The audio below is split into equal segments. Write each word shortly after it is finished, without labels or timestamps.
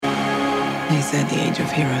They said the age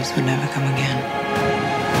of heroes would never come again.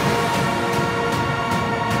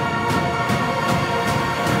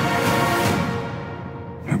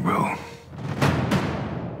 It will.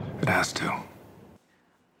 It has to.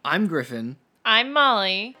 I'm Griffin. I'm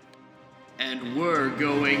Molly. And we're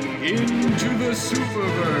going into the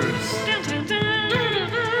Superverse. Dun, dun, dun.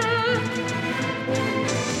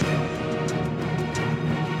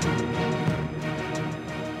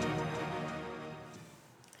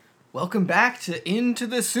 Welcome back to Into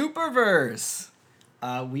the Superverse.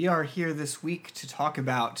 We are here this week to talk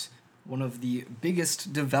about one of the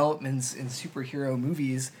biggest developments in superhero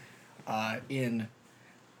movies in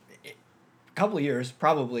a couple of years,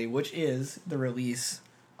 probably, which is the release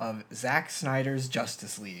of Zack Snyder's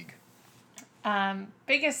Justice League.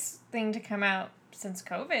 Biggest thing to come out since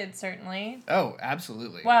COVID, certainly. Oh,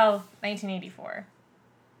 absolutely. Well, 1984.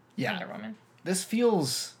 Yeah. Wonder Woman. This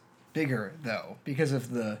feels bigger, though, because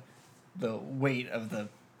of the weight of the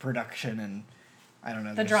production and, I don't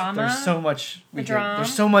know. The drama? There's so much.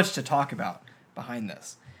 There's so much to talk about behind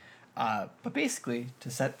this. But basically,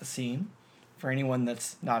 to set the scene, for anyone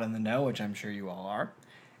that's not in the know, which I'm sure you all are,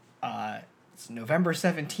 it's November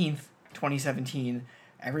 17th, 2017.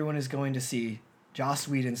 Everyone is going to see Joss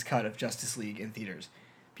Whedon's cut of Justice League in theaters.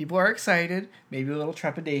 People are excited, maybe a little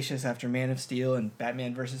trepidatious after Man of Steel and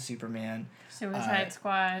Batman vs. Superman. Suicide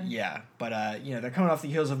Squad. Yeah, but they're coming off the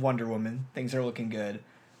heels of Wonder Woman. Things are looking good,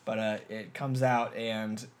 but it comes out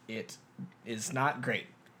and it is not great.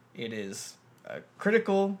 It is a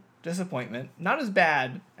critical disappointment. Not as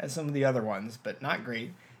bad as some of the other ones, but not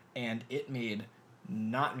great, and it made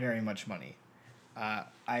not very much money.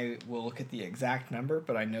 I will look at the exact number,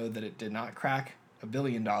 but I know that it did not crack $1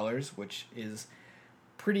 billion, which is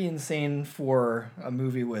pretty insane for a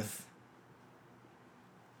movie with,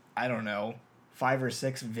 I don't know, 5 or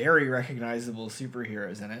 6 very recognizable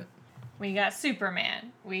superheroes in it. We got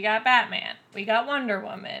Superman. We got Batman. We got Wonder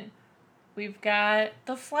Woman. We've got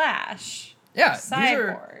The Flash. Yeah,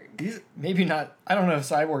 Cyborg. These maybe not. I don't know if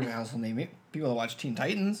Cyborg's a household name. People that watch Teen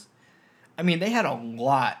Titans. I mean, they had a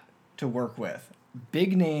lot to work with,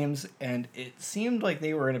 big names, and it seemed like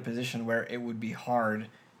they were in a position where it would be hard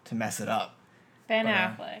to mess it up. Ben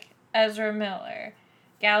Affleck. Ezra Miller.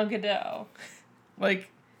 Gal Gadot.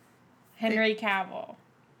 Henry Cavill.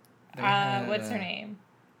 What's her name?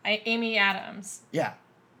 Amy Adams. Yeah,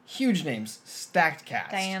 huge names, stacked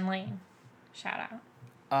cast. Diane Lane. Shout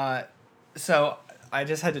out. So I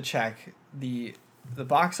just had to check the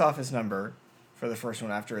box office number for the first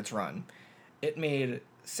one after its run. It made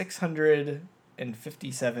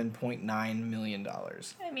 $657.9 million.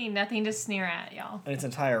 I mean, nothing to sneer at, y'all. In its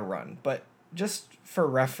entire run. But just for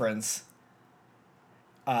reference,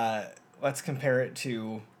 let's compare it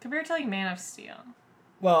to... Compared to, Man of Steel.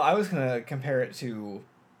 Well, I was going to compare it to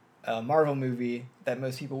a Marvel movie that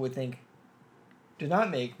most people would think did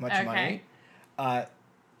not make much money.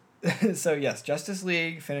 So, yes, Justice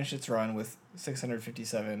League finished its run with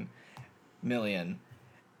 $657 million.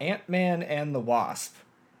 Ant-Man and the Wasp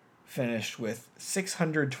finished with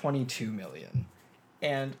 $622 million.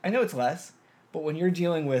 And I know it's less, but when you're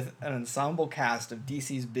dealing with an ensemble cast of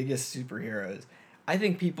DC's biggest superheroes, I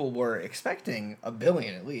think people were expecting $1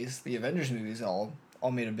 billion at least. The Avengers movies all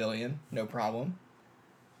made $1 billion, no problem.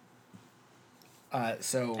 I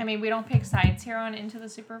mean, we don't pick sides here on Into the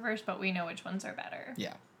Superverse, but we know which ones are better.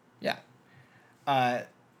 Yeah.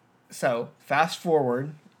 So, fast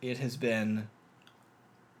forward, it has been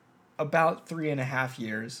about 3.5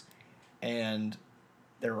 years, and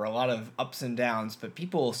there were a lot of ups and downs, but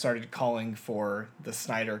people started calling for the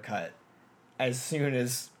Snyder Cut as soon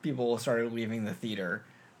as people started leaving the theater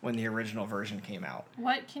when the original version came out.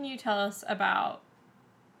 What can you tell us about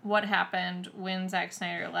what happened when Zack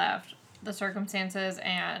Snyder left, the circumstances,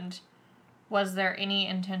 and was there any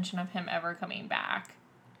intention of him ever coming back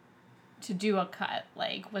to do a cut?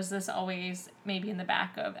 Was this always maybe in the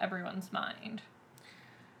back of everyone's mind?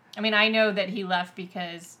 I mean, I know that he left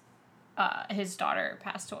because his daughter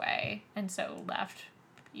passed away, and so left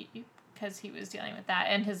because he was dealing with that,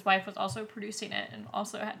 and his wife was also producing it and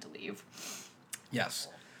also had to leave. Yes.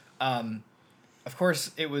 Of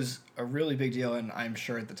course, it was a really big deal, and I'm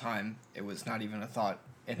sure at the time it was not even a thought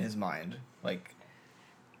in his mind.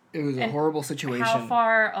 It was a horrible situation. How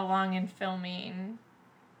far along in filming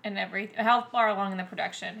and how far along in the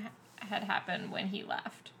production had happened when he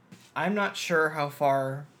left? I'm not sure how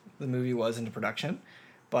far the movie was into production,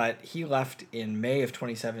 but he left in May of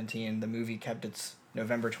 2017. The movie kept its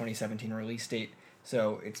November 2017 release date,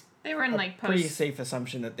 so it's they were in pretty safe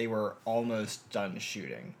assumption that they were almost done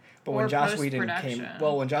shooting. But when Or Joss Whedon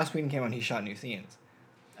post-production. when Joss Whedon came on, he shot new scenes.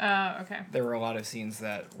 Oh, okay. There were a lot of scenes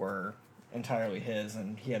that were entirely his,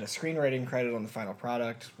 and he had a screenwriting credit on the final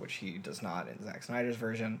product, which he does not in Zack Snyder's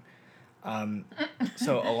version.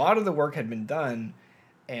 So a lot of the work had been done,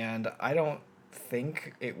 and I don't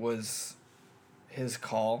think it was his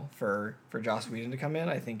call for Joss Whedon to come in.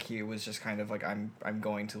 I think he was just kind of like, I'm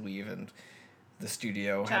going to leave, and the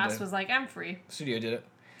studio Joss was like, I'm free. Studio did it.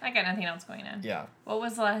 I got nothing else going on. Yeah. What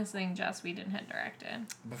was the last thing Joss Whedon had directed?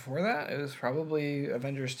 Before that, it was probably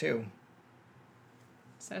Avengers 2.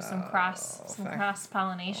 So some cross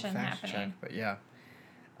pollination fact happening. check, but yeah.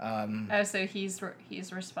 So he's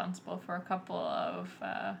responsible for a couple of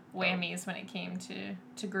whammies when it came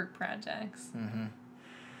to group projects. Mm-hmm.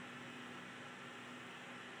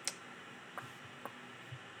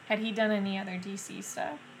 Had he done any other DC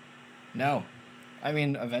stuff? No. I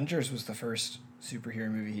mean, Avengers was the first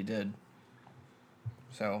superhero movie he did.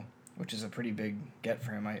 So, which is a pretty big get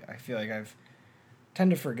for him. I feel like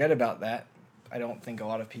tend to forget about that. I don't think a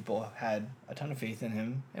lot of people had a ton of faith in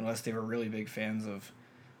him unless they were really big fans of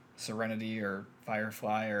Serenity or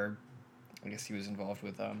Firefly, or I guess he was involved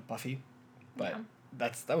with Buffy. But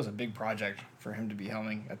that was a big project for him to be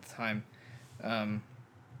helming at the time.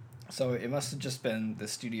 So it must have just been the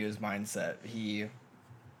studio's mindset. He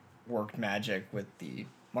worked magic with the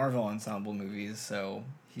Marvel Ensemble movies, so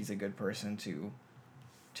he's a good person to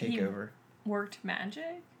take over. Worked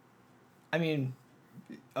magic? I mean,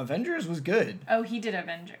 Avengers was good. Oh, he did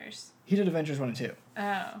Avengers. He did Avengers 1 and 2.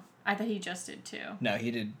 Oh, I thought he just did 2. No, he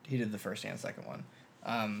did the first and second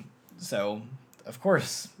one. So, of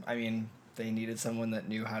course, I mean, they needed someone that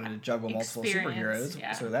knew how to juggle multiple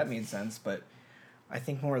superheroes, so that made sense, but I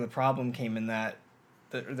think more of the problem came in that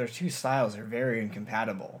their two styles are very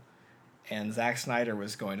incompatible. And Zack Snyder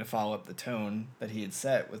was going to follow up the tone that he had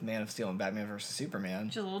set with Man of Steel and Batman vs. Superman.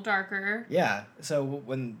 Which is a little darker. Yeah. So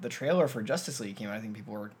when the trailer for Justice League came out, I think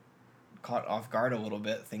people were caught off guard a little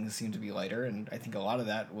bit. Things seemed to be lighter, and I think a lot of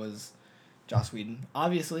that was Joss Whedon.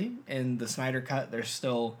 Obviously, in the Snyder Cut, there's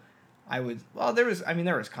still, there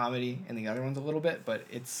was comedy in the other ones a little bit, but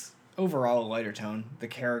it's overall a lighter tone. The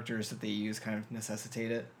characters that they use kind of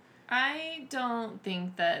necessitate it. I don't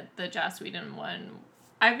think that the Joss Whedon one...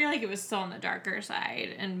 I feel like it was still on the darker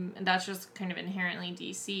side, and that's just kind of inherently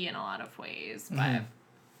DC in a lot of ways.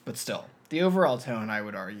 But still, the overall tone, I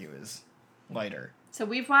would argue, is lighter. So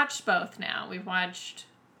we've watched both now. We've watched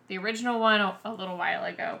the original one a little while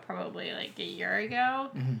ago, probably like a year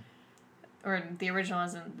ago. Mm-hmm. Or the original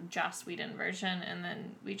is in the Joss Whedon version, and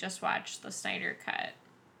then we just watched the Snyder Cut.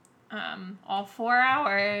 All 4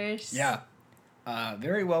 hours. Yeah.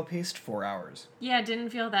 Very well-paced 4 hours. Yeah, it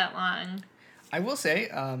didn't feel that long. I will say,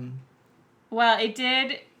 well, it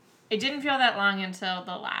didn't feel that long until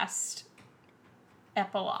the last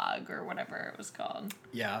epilogue or whatever it was called.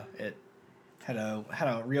 Yeah, it had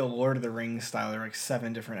a real Lord of the Rings style. There were like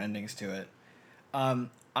 7 different endings to it.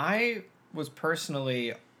 I was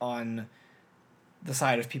personally on the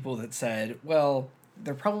side of people that said, well,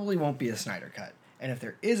 there probably won't be a Snyder Cut. And if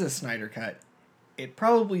there is a Snyder Cut, it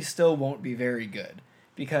probably still won't be very good.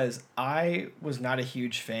 Because I was not a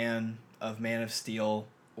huge fan of Man of Steel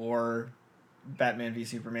or Batman v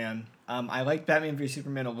Superman. I liked Batman v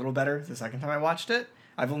Superman a little better the second time I watched it.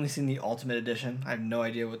 I've only seen the Ultimate Edition. I have no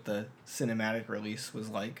idea what the cinematic release was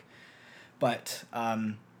like. But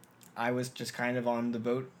I was just kind of on the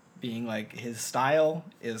boat being like, his style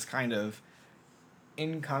is kind of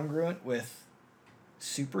incongruent with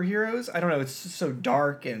superheroes. I don't know, it's just so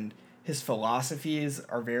dark, and his philosophies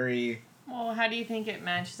are very... Well, how do you think it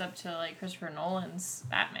matches up to like Christopher Nolan's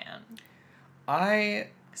Batman?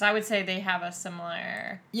 Because I would say they have a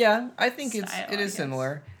similar. Yeah, I think style, it is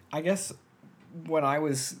similar. I guess when I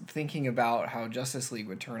was thinking about how Justice League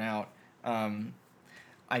would turn out,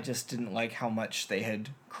 I just didn't like how much they had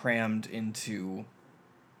crammed into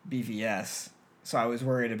BVS. So I was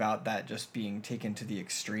worried about that just being taken to the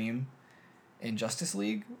extreme in Justice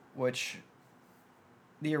League, which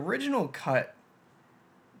the original cut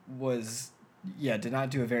did not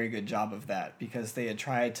do a very good job of that, because they had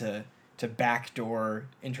tried to backdoor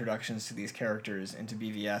introductions to these characters into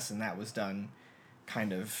BVS, and that was done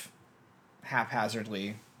kind of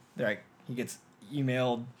haphazardly. He gets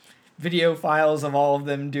emailed video files of all of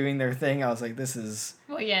them doing their thing. I was like, this is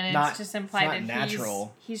it's just implied that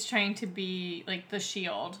natural. He's trying to be like the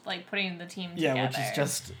Shield, like putting the team together. Yeah, which is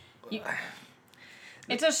just...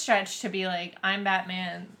 It's a stretch to be like, I'm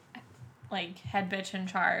Batman, like, head bitch in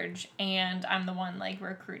charge, and I'm the one, like,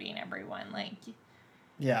 recruiting everyone, like...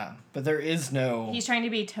 Yeah, but there is no... He's trying to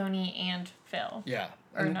be Tony and Phil. Yeah.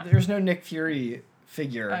 There's no Nick Fury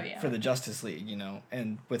figure for the Justice League,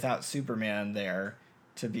 and without Superman there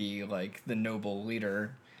to be, like, the noble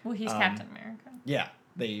leader... Well, he's Captain America. Yeah,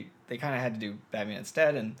 they kind of had to do Batman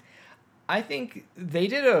instead, and I think they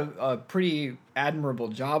did a pretty admirable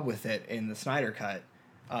job with it in the Snyder Cut,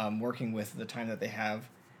 working with the time that they have.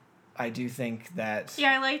 I do think that...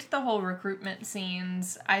 Yeah, I liked the whole recruitment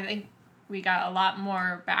scenes. I think we got a lot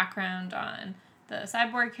more background on the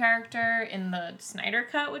Cyborg character in the Snyder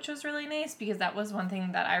Cut, which was really nice, because that was one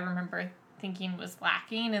thing that I remember thinking was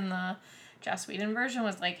lacking in the Joss Whedon version,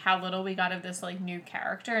 was like how little we got of this like new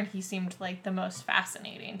character, and he seemed like the most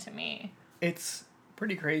fascinating to me. It's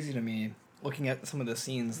pretty crazy to me looking at some of the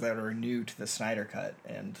scenes that are new to the Snyder Cut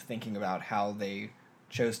and thinking about how they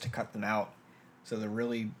chose to cut them out. So the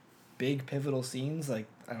really big pivotal scenes, like,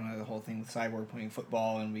 I don't know, the whole thing with Cyborg playing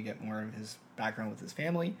football, and we get more of his background with his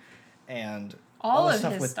family, and all the of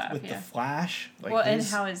stuff his with, stuff, with yeah. the Flash. Like, well, and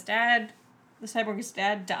how his dad, the Cyborg's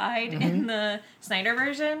dad, died in the Snyder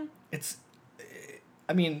version. It's,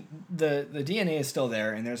 I mean, the DNA is still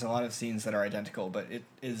there, and there's a lot of scenes that are identical, but it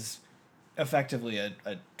is effectively a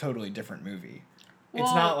totally different movie.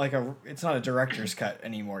 Well, It's not a director's cut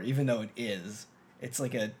anymore, even though it is. It's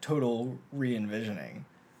like a total re-envisioning.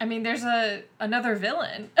 I mean, there's another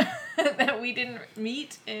villain that we didn't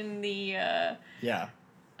meet in the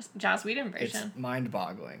Joss Whedon version. It's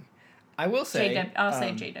mind-boggling. I will say... I'll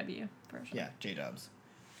say JW version. Yeah, J-Dubs.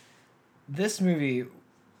 This movie,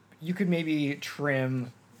 you could maybe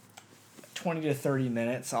trim 20 to 30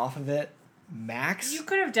 minutes off of it, max. You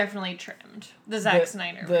could have definitely trimmed the Zack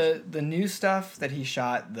Snyder version. The new stuff that he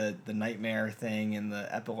shot, the Nightmare thing and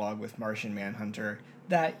the epilogue with Martian Manhunter,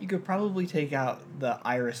 that you could probably take out the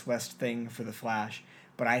Iris West thing for the Flash,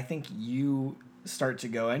 but I think you start to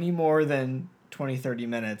go any more than 20, 30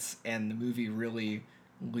 minutes and the movie really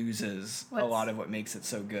loses a lot of what makes it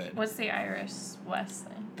so good. What's the Iris West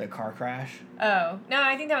thing? The car crash. Oh, no,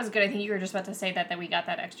 I think that was good. I think you were just about to say that we got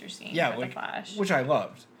that extra scene for the Flash. Which I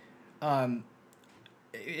loved.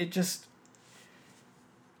 It just...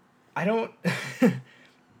 I don't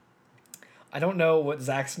know what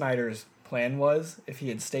Zack Snyder's plan was if he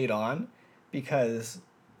had stayed on, because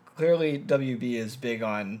clearly WB is big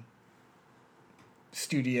on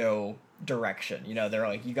studio direction. You know, they're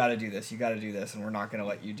like, you got to do this, and we're not going to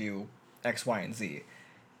let you do X, Y, and Z.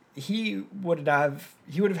 He would have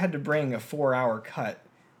had to bring a 4-hour cut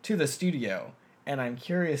to the studio, and I'm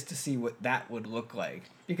curious to see what that would look like,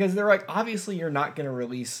 because they're like, obviously you're not going to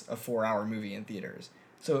release a 4-hour movie in theaters,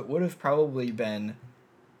 so it would have probably been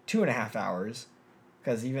 2.5 hours,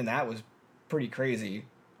 because even that was pretty crazy.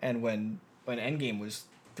 And when Endgame was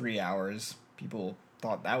 3 hours, people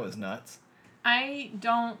thought that was nuts. I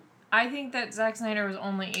think that Zack Snyder was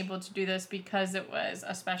only able to do this because it was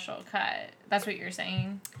a special cut. That's what you're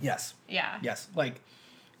saying? Yes. Yeah. Yes. Like,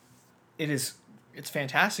 it's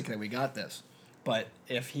fantastic that we got this. But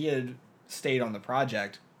if he had stayed on the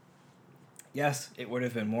project, yes, it would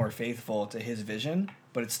have been more faithful to his vision,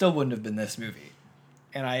 but it still wouldn't have been this movie.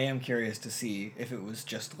 And I am curious to see if it was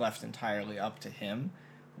just left entirely up to him,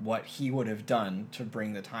 what he would have done to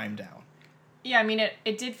bring the time down. Yeah, I mean,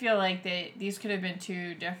 it did feel like these could have been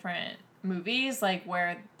two different movies, like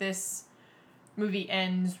where this movie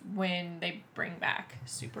ends when they bring back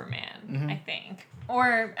Superman, I think.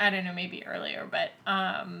 Or, I don't know, maybe earlier, but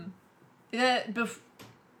I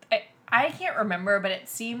can't remember, but it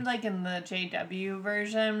seemed like in the JW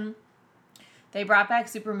version, they brought back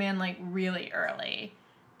Superman, like, really early,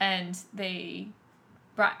 and they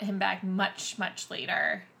brought him back much, much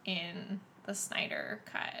later in the Snyder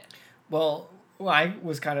cut. Well, I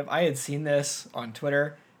had seen this on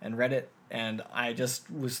Twitter and Reddit, and I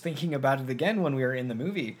just was thinking about it again when we were in the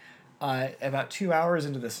movie. About 2 hours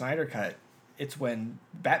into the Snyder cut, it's when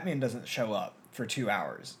Batman doesn't show up for 2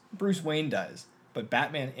 hours. Bruce Wayne does, but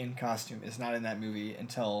Batman in costume is not in that movie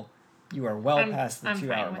until you are past the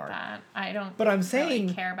 2-hour mark. That. I don't but I'm saying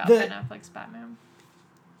really care about Ben Affleck's Batman.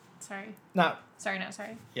 Sorry.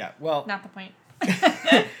 Sorry. Yeah, well... Not the point.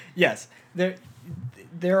 Yes. There's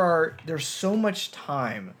so much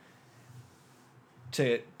time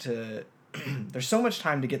there's so much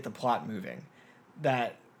time to get the plot moving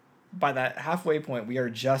that by that halfway point we are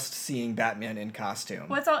just seeing Batman in costume.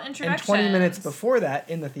 Well, it's all introductions. And 20 minutes before that,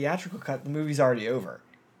 in the theatrical cut, the movie's already over.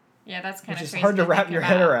 Yeah, that's kind of crazy. Which is hard to wrap your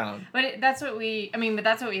head around. But that's what we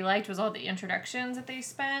liked, was all the introductions that they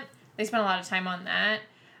spent. They spent a lot of time on that.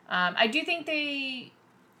 I do think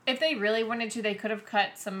if they really wanted to, they could have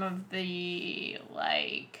cut some of the,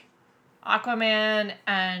 like, Aquaman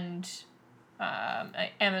and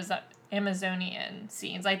Amazonian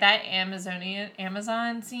scenes. Like, that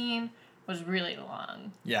Amazon scene was really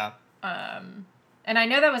long. Yeah. And I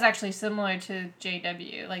know that was actually similar to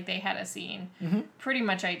JW. Like, they had a scene pretty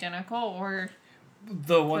much identical, or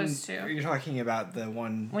The one Close to. you're talking about, the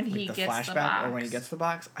one When with he the gets the flashback, or when he box. gets the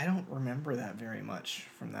box. I don't remember that very much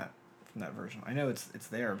from that version. I know it's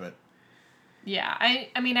there, but Yeah,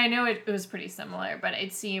 I mean, I know it was pretty similar, but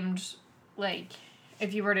it seemed like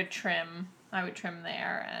if you were to trim, I would trim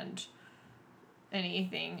there and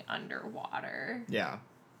anything underwater. yeah,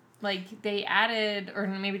 Like, they added, or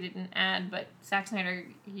maybe didn't add, but Zack Snyder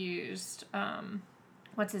used,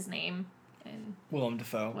 what's his name? In Willem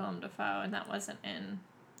Dafoe. Willem Dafoe, and that wasn't in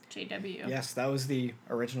JW. Yes, that was the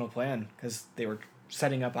original plan because they were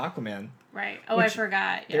setting up Aquaman. Right. Oh, Which I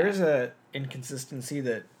forgot. Yeah. There is a inconsistency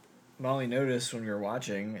that Molly noticed when we were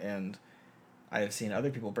watching, and I have seen other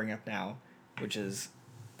people bring up now, which is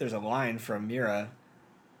there's a line from Mira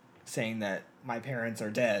saying that my parents are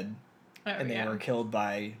dead and they were killed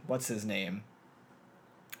by what's his name.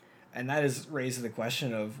 And that has raised the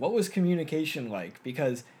question of what was communication like,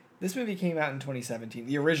 because this movie came out in 2017.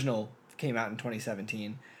 The original came out in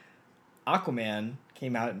 2017. Aquaman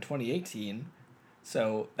came out in 2018.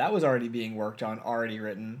 So that was already being worked on, already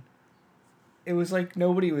written. It was like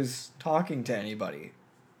nobody was talking to anybody.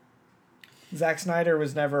 Zack Snyder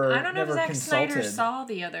was never I don't know if Zack consulted. Snyder saw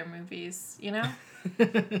the other movies, you know?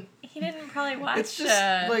 He didn't probably watch It's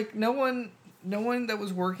just like no one that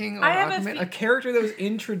was working on I have Aquaman, a character that was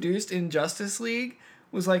introduced in Justice League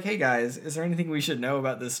was like, "Hey guys, is there anything we should know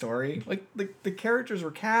about this story?" Like the characters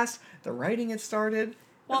were cast, the writing had started.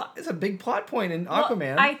 Well, it's a big plot point in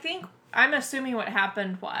Aquaman. I'm assuming what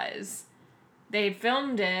happened was they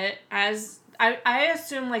filmed it as I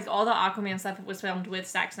assume like all the Aquaman stuff was filmed with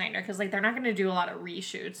Zack Snyder because like they're not going to do a lot of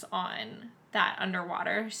reshoots on that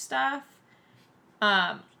underwater stuff.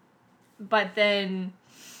 But then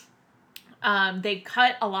they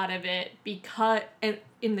cut a lot of it because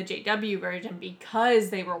in the JW version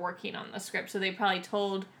because they were working on the script. So they probably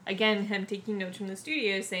told, again, him taking notes from the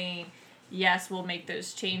studio saying, yes, we'll make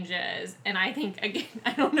those changes. And I think, again,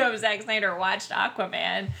 I don't know if Zack Snyder watched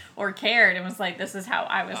Aquaman or cared and was like, this is how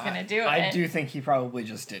I was going to do it. I do think he probably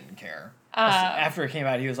just didn't care. After it came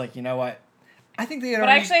out, he was like, you know what? I think they had But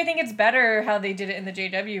already... actually, I think it's better how they did it in the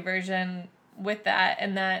JW version with that,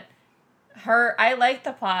 and that I like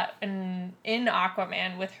the plot in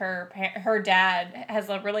Aquaman with her dad has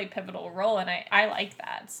a really pivotal role, and I like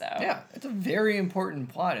that, so. Yeah, it's a very important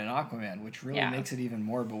plot in Aquaman, which really makes it even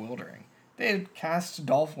more bewildering. They had cast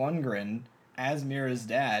Dolph Lundgren as Mira's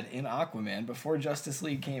dad in Aquaman before Justice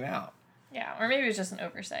League came out. Yeah, or maybe it was just an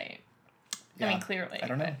oversight. Yeah, I mean, clearly. I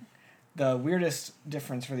don't know. The weirdest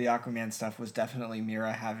difference for the Aquaman stuff was definitely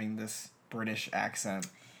Mira having this British accent.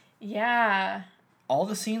 Yeah. All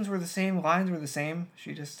the scenes were the same, lines were the same.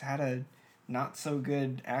 She just had a not so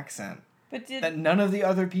good accent. That none of the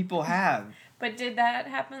other people have. But did that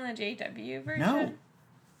happen in the JW version? No.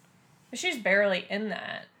 But she's barely in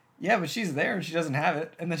that. Yeah, but she's there and she doesn't have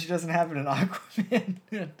it, and then she doesn't have it in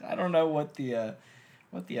Aquaman. I don't know what the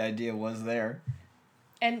idea was there.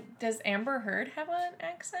 And does Amber Heard have an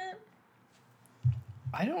accent?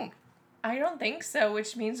 I don't think so,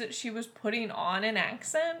 which means that she was putting on an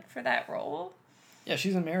accent for that role. Yeah,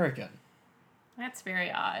 she's American. That's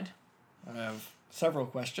very odd. I have several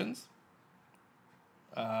questions.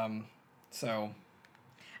 So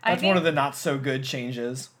that's one of the not so good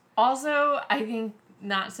changes. Also, I think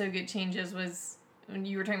not so good changes was when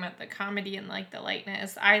you were talking about the comedy and like the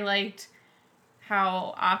lightness. I liked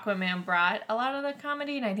how Aquaman brought a lot of the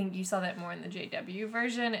comedy, and I think you saw that more in the JW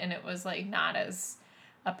version, and it was like not as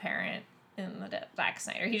apparent in the Zack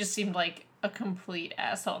Snyder. He just seemed like a complete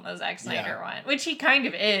asshole in the Zack Snyder one, which he kind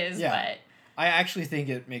of is, but I actually think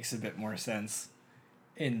it makes a bit more sense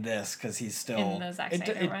in this because he's still in the Zack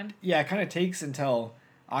Snyder one. Yeah, it kind of takes until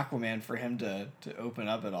Aquaman for him to open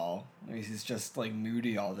up at all. I mean, he's just like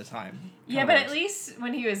moody all the time. Yeah, but at least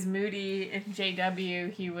when he was moody in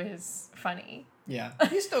JW, he was funny. Yeah,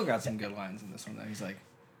 he's still got some good lines in this one though. He's like,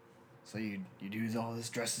 "So you do all this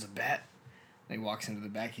dressed as a bat?" And he walks into the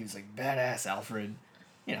back. He was like, "Badass, Alfred."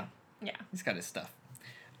 You know. Yeah. He's got his stuff.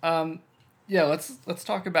 Yeah, let's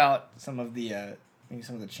talk about some of the maybe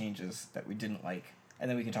some of the changes that we didn't like, and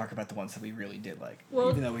then we can talk about the ones that we really did like. Well,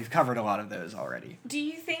 even though we've covered a lot of those already. Do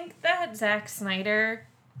you think that Zack Snyder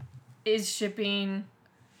is shipping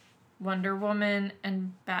Wonder Woman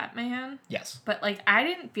and Batman? Yes. But like I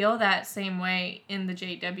didn't feel that same way in the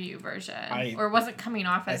JW version, or wasn't coming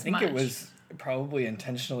off as much. I think it was probably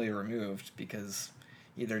intentionally removed because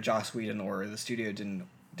either Joss Whedon or the studio didn't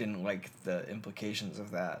like the implications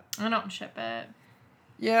of that. I don't ship it.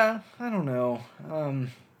 Yeah, I don't know.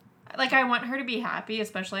 Like, I want her to be happy,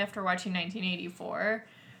 especially after watching 1984.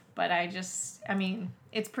 But I mean,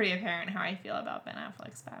 it's pretty apparent how I feel about Ben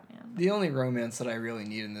Affleck's Batman. The only romance that I really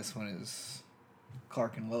need in this one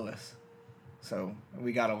Clark and Lois. So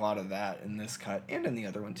we got a lot of that in this cut, and in the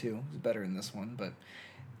other one too. It was better in this one, but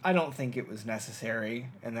I don't think it was necessary,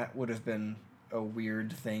 and that would have been a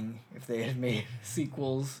weird thing if they had made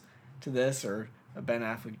sequels to this, or a Ben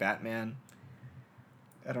Affleck Batman.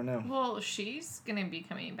 I don't know. Well, she's gonna be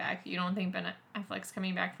coming back. You don't think Ben Affleck's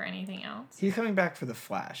coming back for anything else? He's coming back for The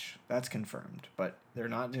Flash. That's confirmed. But they're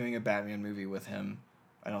not doing a Batman movie with him.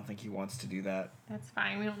 I don't think he wants to do that. That's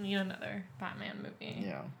fine. We don't need another Batman movie.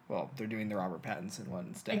 Yeah. Well, they're doing the Robert Pattinson one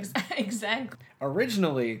instead. Exactly.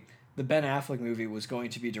 Originally, the Ben Affleck movie was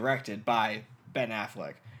going to be directed by Ben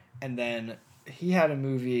Affleck. And then he had a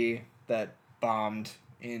movie that bombed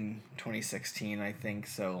in 2016, I think.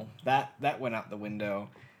 So that went out the window.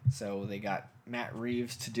 So they got Matt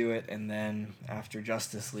Reeves to do it. And then after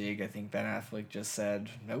Justice League, I think Ben Affleck just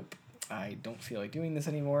said, nope, I don't feel like doing this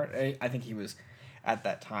anymore. I think he was, at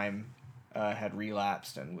that time, had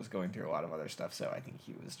relapsed and was going through a lot of other stuff. So I think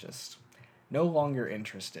he was just no longer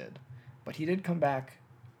interested. But he did come back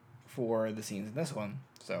for the scenes in this one.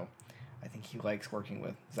 So I think he likes working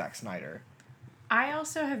with Zack Snyder. I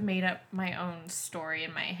also have made up my own story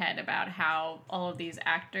in my head about how all of these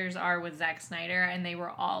actors are with Zack Snyder, and they were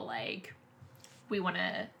all like, we want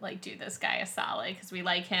to like do this guy a solid because we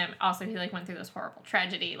like him. Also, he like went through this horrible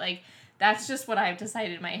tragedy. Like, that's just what I've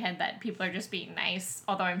decided in my head, that people are just being nice.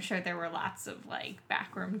 Although I'm sure there were lots of like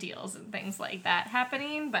backroom deals and things like that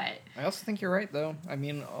happening. But I also think you're right, though. I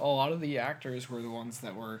mean, a lot of the actors were the ones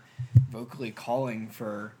that were vocally calling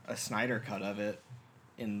for a Snyder cut of it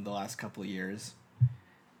in the last couple of years.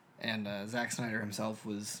 And Zack Snyder himself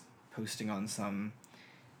was posting on some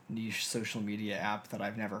niche social media app that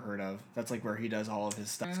I've never heard of. That's like where he does all of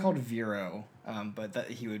his stuff. It's called Vero, but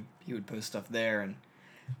that he would post stuff there. And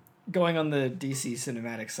going on the DC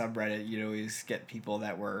Cinematic subreddit, you'd always get people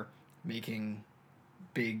that were making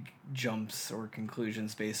big jumps or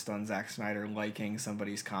conclusions based on Zack Snyder liking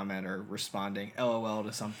somebody's comment or responding LOL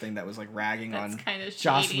to something that was like ragging on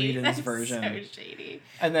Joss Whedon's version. So shady.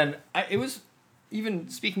 And then it was, even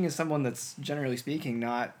speaking as someone that's generally speaking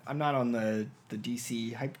I'm not on the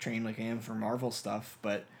DC hype train like I am for Marvel stuff,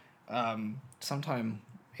 but sometime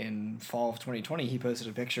in fall of 2020 he posted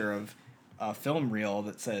a picture of a film reel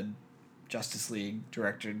that said Justice League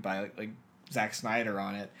directed by like Zack Snyder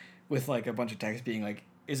on it, with like a bunch of text being like,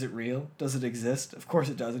 is it real? Does it exist? Of course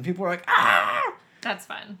it does. And people were like, ah! That's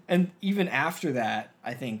fun. And even after that,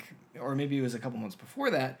 I think, or maybe it was a couple months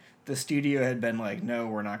before that, the studio had been like, no,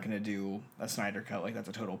 we're not going to do a Snyder cut. Like, that's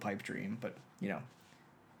a total pipe dream. But, you know,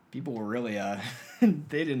 people were really,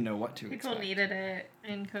 they didn't know what to expect. People needed it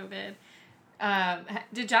in COVID.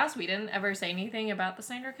 Did Joss Whedon ever say anything about the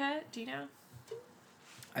Snyder cut? Do you know?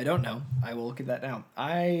 I don't know. I will look at that now.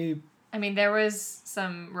 I mean, there was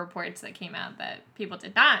some reports that came out that people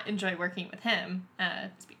did not enjoy working with him,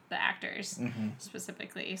 the actors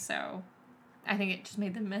specifically. So I think it just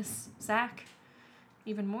made them miss Zack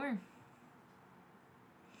even more.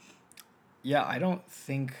 Yeah, I don't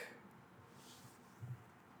think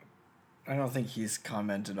he's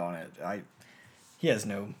commented on it. He has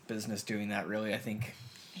no business doing that, really. I think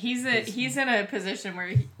he's in a position where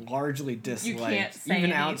he largely disliked, even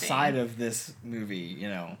anything outside of this movie. You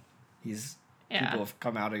know, people have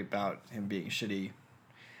come out about him being shitty.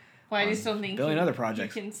 Well, I just don't think billion other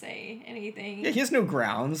projects. He can say anything. Yeah, he has no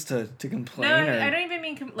grounds to complain. No, I don't even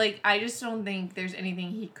mean I just don't think there's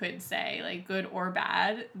anything he could say, like good or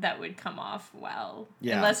bad, that would come off well.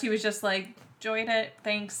 Yeah. Unless he was just like, enjoyed it,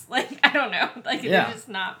 thanks. Like, I don't know. Like, there's just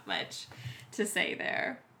not much to say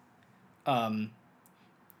there.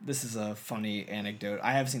 This is a funny anecdote.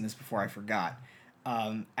 I have seen this before. I forgot.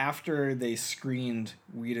 After they screened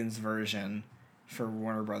Whedon's version for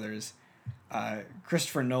Warner Brothers,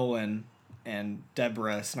 Christopher Nolan and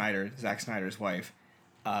Deborah Snyder, Zack Snyder's wife,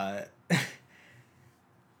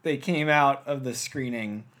 they came out of the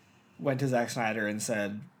screening, went to Zack Snyder and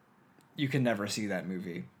said, you can never see that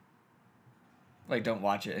movie. Like, don't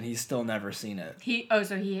watch it. And he's still never seen it.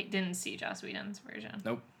 So he didn't see Joss Whedon's version.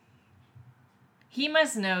 Nope. He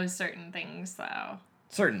must know certain things, though.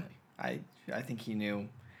 Certainly. I think he knew.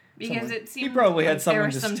 Because it seemed he probably had like someone there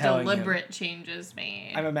were just some telling deliberate him. changes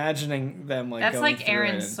made. I'm imagining them like. That's going like through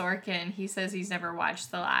Aaron it Sorkin. He says he's never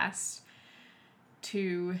watched the last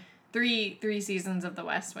three seasons of The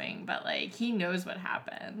West Wing, but like he knows what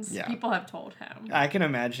happens. Yeah. People have told him. I can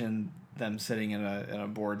imagine them sitting in a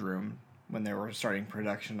boardroom when they were starting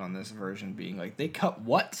production on this version, being like, "They cut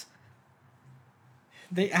what?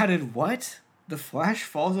 They added what? The Flash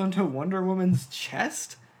falls onto Wonder Woman's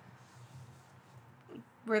chest."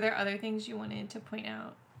 Were there other things you wanted to point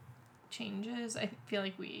out? Changes? I feel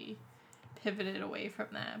like we pivoted away from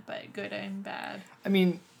that, but good and bad. I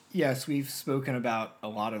mean, yes, we've spoken about a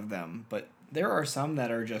lot of them, but there are some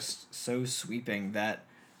that are just so sweeping that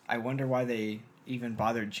I wonder why they even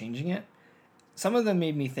bothered changing it. Some of them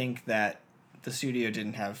made me think that the studio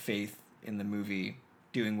didn't have faith in the movie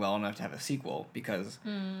doing well enough to have a sequel, because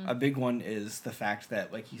a big one is the fact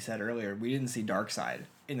that, like you said earlier, we didn't see Darkseid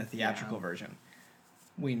in the theatrical version.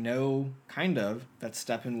 We know, kind of, that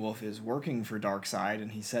Steppenwolf is working for Darkseid,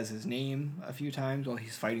 and he says his name a few times while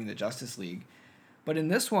he's fighting the Justice League. But in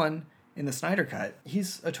this one, in the Snyder Cut,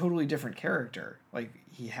 he's a totally different character. Like,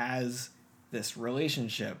 he has this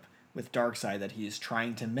relationship with Darkseid that he's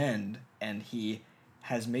trying to mend, and he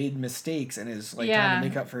has made mistakes and is trying to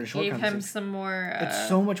make up for his shortcomings. Gave him some more... it's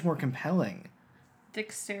so much more compelling.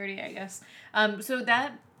 Dexterity, I guess. So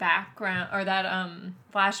that background, or that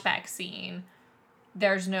flashback scene,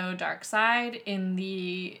 there's no Darkseid in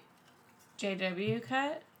the JW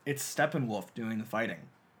cut? It's Steppenwolf doing the fighting.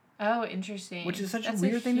 Oh, interesting. Which is such a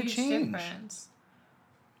weird thing to change. Difference.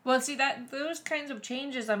 Well, see, those kinds of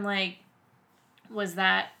changes, I'm like, was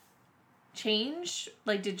that change?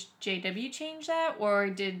 Like, did JW change that, or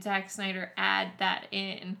did Zack Snyder add that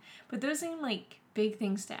in? But those seem like big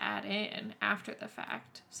things to add in after the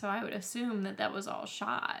fact, so I would assume that was all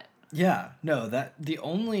shot. Yeah, no, that the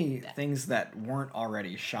only things that weren't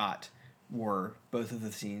already shot were both of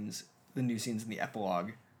the scenes, the new scenes in the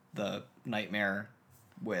epilogue, the nightmare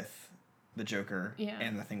with the Joker,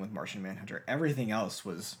 and the thing with Martian Manhunter. Everything else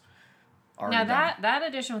was already done. Now that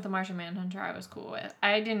addition with the Martian Manhunter I was cool with.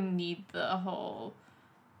 I didn't need the whole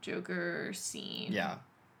Joker scene. Yeah.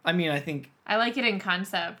 I mean, I think... I like it in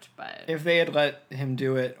concept, but... if they had let him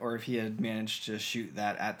do it, or if he had managed to shoot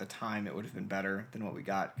that at the time, it would have been better than what we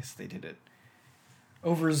got, because they did it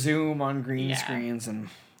over Zoom on green screens. And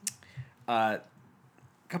a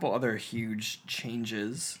couple other huge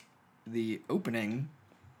changes. The opening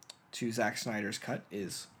to Zack Snyder's cut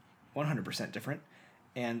is 100% different,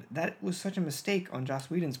 and that was such a mistake on Joss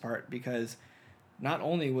Whedon's part, because not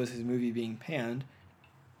only was his movie being panned,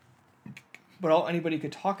 but all anybody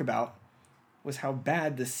could talk about was how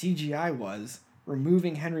bad the CGI was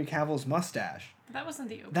removing Henry Cavill's mustache. That wasn't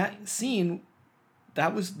the opening. That scene,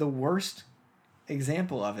 that was the worst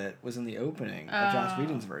example of it, was in the opening of Joss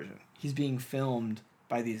Whedon's version. He's being filmed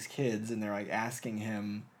by these kids, and they're like asking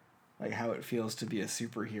him like how it feels to be a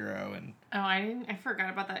superhero. And I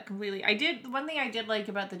forgot about that completely. One thing I did like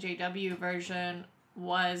about the JW version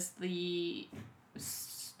was the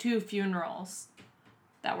 2 funerals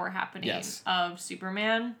that were happening of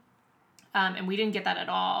Superman. And we didn't get that at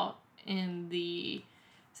all in the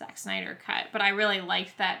Zack Snyder cut. But I really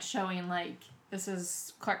liked that, showing, like, this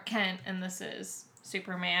is Clark Kent and this is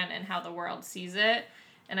Superman and how the world sees it.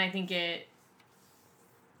 And I think it,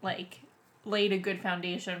 like, laid a good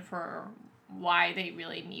foundation for why they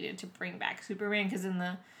really needed to bring back Superman. Because in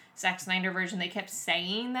the Zack Snyder version, they kept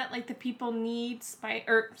saying that, like, the people need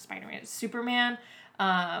Superman.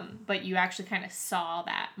 But you actually kind of saw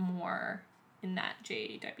that more in that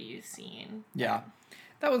JW scene. Yeah,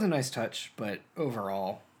 that was a nice touch, but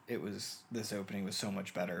overall, this opening was so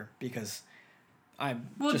much better, because I'm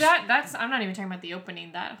not even talking about the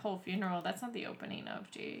opening. That whole funeral, that's not the opening of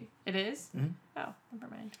It is? Mm-hmm. Oh, never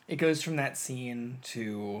mind. It goes from that scene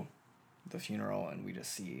to the funeral, and we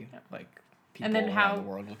just see like people around the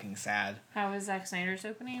world looking sad. How was Zack Snyder's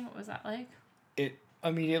opening? What was that like? It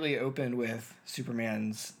immediately opened with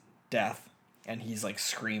Superman's death, and he's like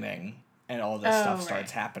screaming, and all this stuff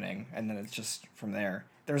starts happening, and then it's just from there.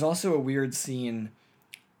 There's also a weird scene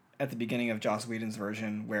at the beginning of Joss Whedon's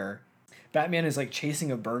version where Batman is like chasing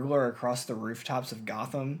a burglar across the rooftops of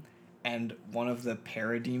Gotham, and one of the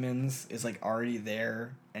parademons is like already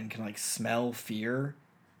there and can like smell fear.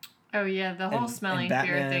 Oh yeah, the whole smelling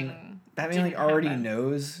fear thing. Batman like already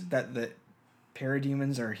knows that the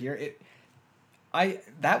parademons are here.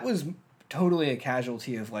 That was totally a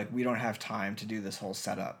casualty of like, we don't have time to do this whole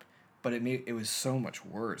setup, but it was so much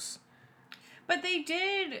worse. But they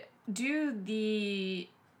did do the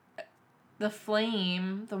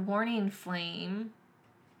flame, the warning flame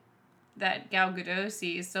that Gal Gadot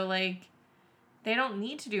sees, so like they don't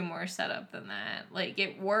need to do more setup than that. Like,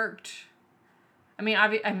 it worked. I mean,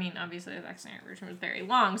 obviously the Zack Snyder version was very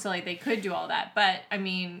long, so like they could do all that, but I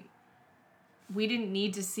mean, we didn't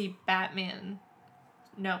need to see Batman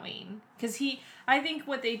knowing, because I think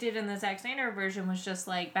what they did in the Zack Snyder version was just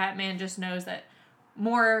like, Batman just knows that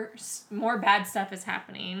more bad stuff is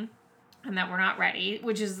happening and that we're not ready,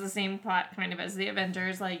 which is the same plot kind of as the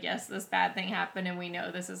Avengers. Like, yes, this bad thing happened and we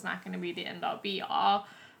know this is not going to be the end all be all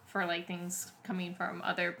for like things coming from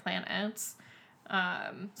other planets.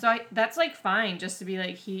 So that's like fine, just to be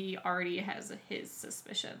like he already has his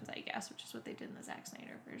suspicions, I guess, which is what they did in the Zack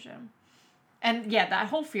Snyder version. And yeah, that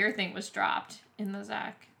whole fear thing was dropped in the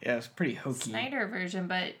Zack Yeah, it's pretty hokey. Snyder version,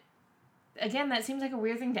 but again, that seems like a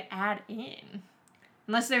weird thing to add in.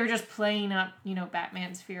 Unless they were just playing up,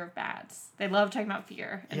 Batman's fear of bats. They love talking about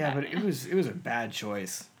fear. Yeah, Batman. but it was a bad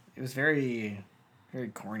choice. It was very, very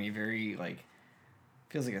corny, very, like,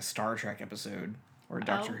 feels like a Star Trek episode or a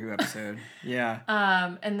Doctor Who episode. Yeah.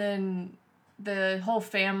 And then the whole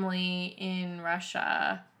family in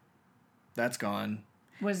Russia That's gone.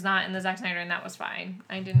 was not in the Zack Snyder, and that was fine.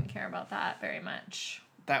 I didn't care about that very much.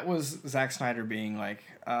 That was Zack Snyder being like,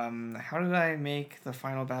 how did I make the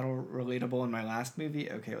final battle relatable in my last movie?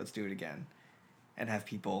 Okay, let's do it again. And have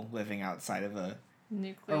people living outside of a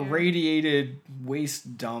Nuclear. radiated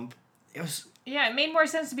waste dump. It was... Yeah, it made more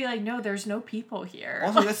sense to be like, no, there's no people here.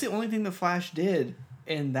 Also, that's the only thing the Flash did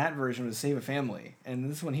in that version was save a family. And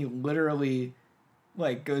this one, he literally,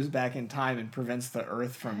 like, goes back in time and prevents the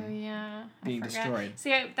Earth from being destroyed.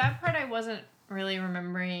 See, that part I wasn't really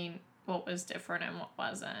remembering what was different and what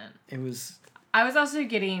wasn't. It was... I was also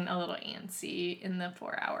getting a little antsy in the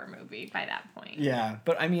 4-hour movie by that point. Yeah,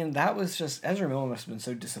 but I mean, that was just... Ezra Miller must have been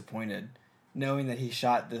so disappointed knowing that he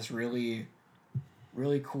shot this really,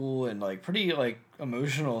 really cool and, like, pretty, like,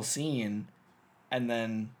 emotional scene and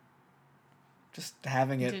then just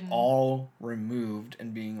having it all removed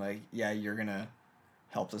and being like, yeah, you're gonna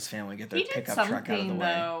help this family get their pickup truck out of the way.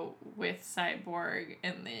 Though, with Cyborg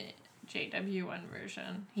in the JW1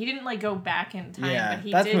 version. He didn't, like, go back in time, Yeah, but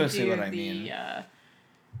he that's did mostly do what I mean.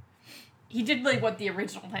 he did, like, what the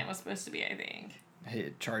original plan was supposed to be, I think.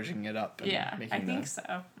 Charging it up and making I think so.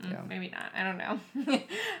 Yeah. Maybe not. I don't know.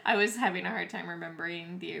 I was having a hard time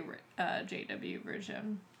remembering the JW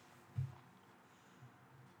version.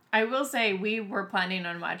 I will say we were planning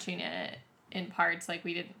on watching it in parts. Like,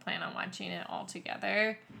 we didn't plan on watching it all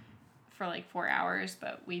together for, like, 4 hours,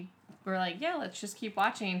 but we were like, yeah, let's just keep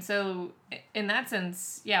watching. So, in that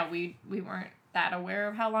sense, yeah, we weren't that aware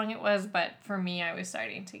of how long it was, but for me, I was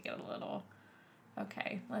starting to get a little...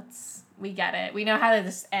 Okay, we get it. We know how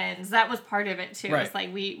this ends. That was part of it, too. Right. It's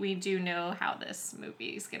like, we do know how this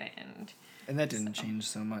movie's going to end. And that didn't change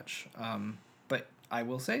so much. But I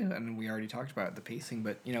will say, and we already talked about the pacing,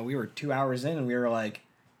 but, we were 2 hours in and we were like,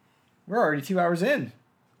 we're already 2 hours in.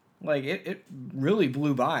 Like, it really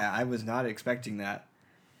blew by. I was not expecting that.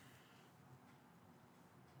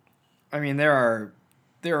 I mean, there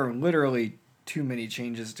are literally too many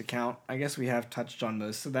changes to count. I guess we have touched on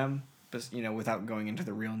most of them, but, without going into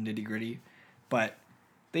the real nitty-gritty. But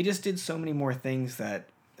they just did so many more things that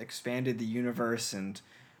expanded the universe and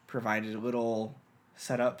provided little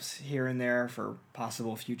setups here and there for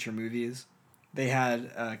possible future movies. They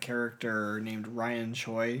had a character named Ryan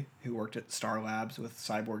Choi who worked at Star Labs with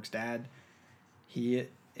Cyborg's dad. He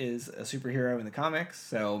is a superhero in the comics,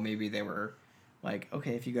 so maybe they were like,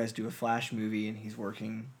 okay, if you guys do a Flash movie and he's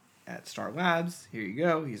working at Star Labs, here you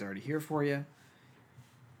go. He's already here for you.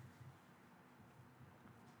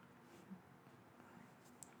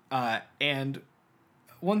 And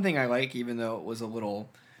one thing I like, even though it was a little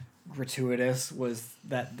gratuitous, was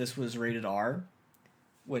that this was rated R,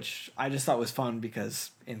 which I just thought was fun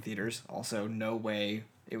because in theaters, also no way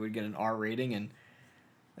it would get an R rating, and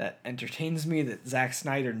that entertains me that Zack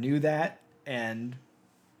Snyder knew that and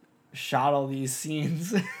shot all these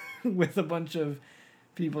scenes with a bunch of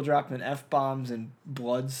people dropping F-bombs and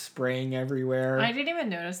blood spraying everywhere. I didn't even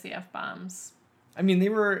notice the F-bombs. I mean,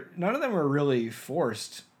 none of them were really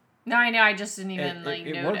forced. No, I know. I just didn't even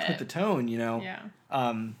it note worked it. with the tone, Yeah.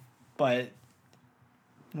 But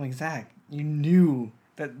I'm like, Zach, you knew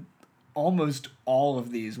that almost all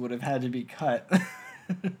of these would have had to be cut.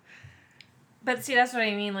 But see, that's what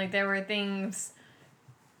I mean. Like, there were things...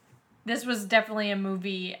 This was definitely a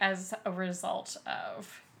movie as a result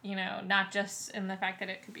of, not just in the fact that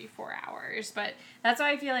it could be 4 hours, but that's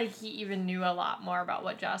why I feel like he even knew a lot more about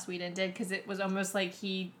what Joss Whedon did, because it was almost like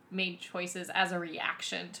he made choices as a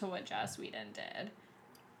reaction to what Joss Whedon did.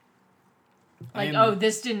 Like,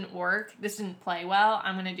 this didn't work, this didn't play well,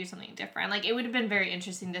 I'm going to do something different. Like, it would have been very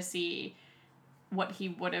interesting to see what he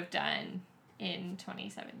would have done in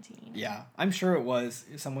 2017. Yeah, I'm sure it was.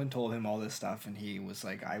 Someone told him all this stuff, and he was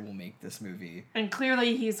like, I will make this movie. And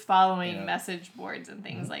clearly he's following message boards and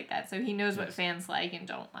things like that, so he knows what fans like and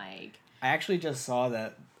don't like. I actually just saw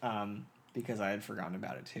that, because I had forgotten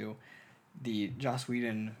about it too, the Joss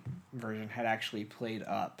Whedon version had actually played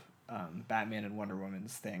up Batman and Wonder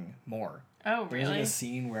Woman's thing more. Oh, There's like really? a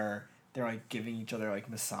scene where they're like giving each other like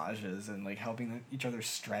massages and like helping each other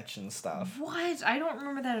stretch and stuff. What? I don't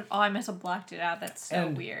remember that at all. I must have blocked it out. That's so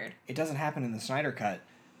weird. It doesn't happen in the Snyder cut,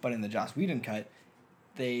 but in the Joss Whedon cut,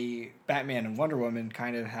 Batman and Wonder Woman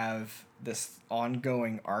kind of have this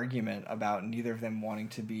ongoing argument about neither of them wanting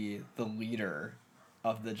to be the leader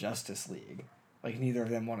of the Justice League. Like, neither of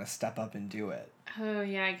them want to step up and do it. Oh,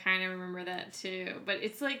 yeah, I kind of remember that, too. But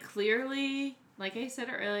it's, like, clearly, like I said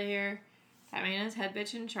earlier, Batman is head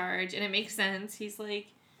bitch in charge, and it makes sense. He's, like,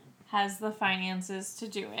 has the finances to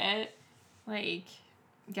do it. Like,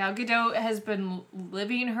 Gal Gadot has been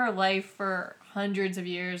living her life for hundreds of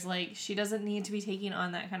years. Like, she doesn't need to be taking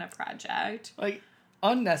on that kind of project. Like,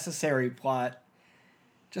 unnecessary plot.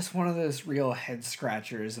 Just one of those real head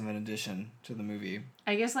scratchers of an addition to the movie.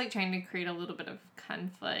 I guess, like, trying to create a little bit of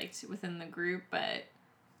conflict within the group, but...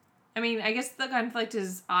 I mean, I guess the conflict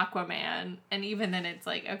is Aquaman, and even then it's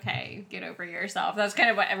like, okay, get over yourself. That's kind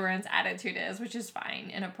of what everyone's attitude is, which is fine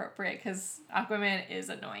and appropriate, because Aquaman is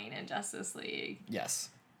annoying in Justice League.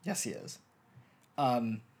 Yes. Yes, he is.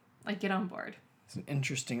 Like, get on board. It's an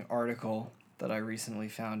interesting article that I recently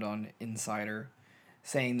found on Insider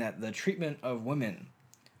saying that the treatment of women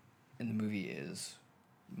in the movie is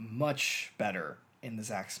much better in the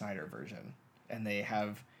Zack Snyder version. And they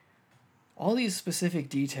have all these specific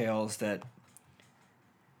details that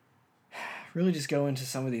really just go into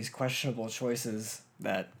some of these questionable choices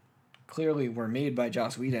that clearly were made by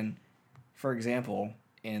Joss Whedon. For example,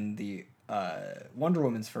 in the Wonder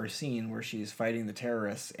Woman's first scene where she's fighting the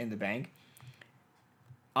terrorists in the bank,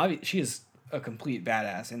 she is a complete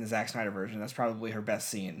badass in the Zack Snyder version. That's probably her best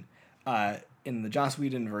scene. In the Joss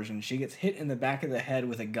Whedon version, she gets hit in the back of the head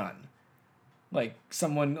with a gun. Like,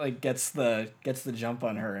 someone, like, gets the jump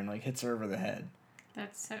on her and, like, hits her over the head.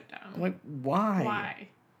 That's so dumb. I'm like, why? Why?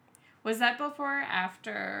 Was that before or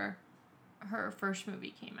after her first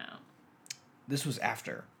movie came out? This was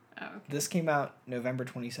after. Oh, okay. This came out November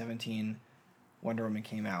 2017. Wonder Woman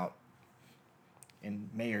came out in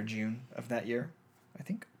May or June of that year, I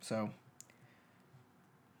think. So...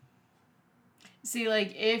 See,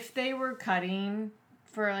 like, if they were cutting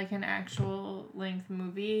for, like, an actual length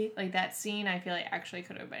movie, like, that scene, I feel like actually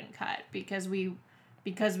could have been cut because we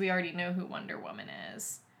already know who Wonder Woman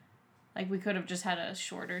is. Like, we could have just had a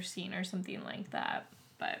shorter scene or something like that,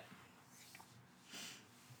 but...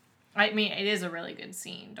 I mean, it is a really good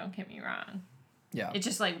scene, don't get me wrong. Yeah. It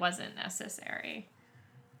just, like, wasn't necessary.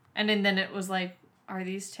 And then it was like, are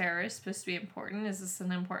these terrorists supposed to be important? Is this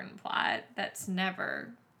an important plot? That's never...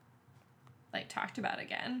 like, talked about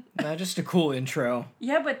again. No, just a cool intro.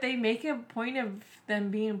 Yeah, but they make a point of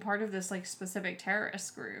them being part of this, like, specific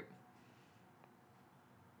terrorist group.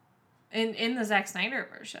 In the Zack Snyder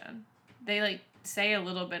version. They, like, say a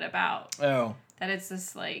little bit about that it's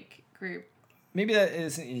this, like, group. Maybe that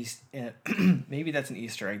is maybe that's an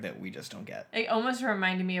Easter egg that we just don't get. It almost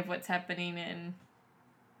reminded me of what's happening in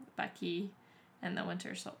Bucky and the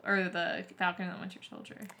Winter Soldier, or the Falcon and the Winter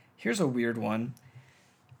Soldier. Here's a weird one.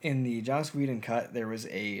 In the Joss Whedon cut, there was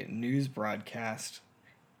a news broadcast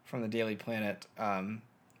from the Daily Planet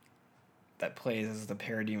that plays as the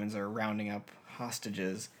parademons are rounding up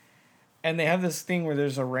hostages. And they have this thing where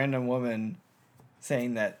there's a random woman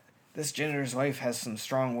saying that this janitor's wife has some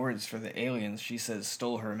strong words for the aliens. She says,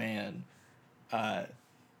 stole her man. Oh,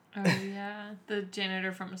 yeah. The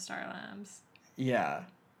janitor from Star Labs. Yeah.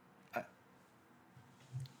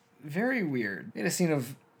 Very weird. We had a scene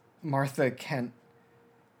of Martha Kent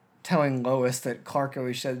telling Lois that Clark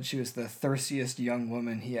always said she was the thirstiest young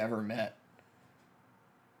woman he ever met.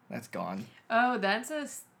 That's gone. Oh,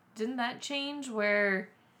 didn't that change where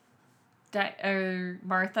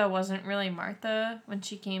Martha wasn't really Martha when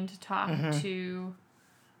she came to talk to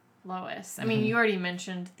Lois? I mean, you already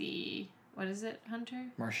mentioned the, what is it, Hunter?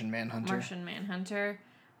 Martian Manhunter.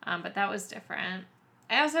 But that was different.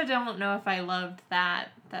 I also don't know if I loved that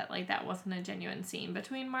like that wasn't a genuine scene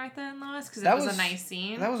between Martha and Lois, because it was a nice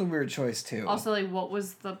scene. That was a weird choice too. Also, like, what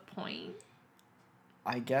was the point?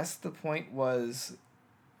 I guess the point was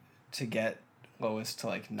to get Lois to,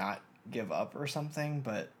 like, not give up or something,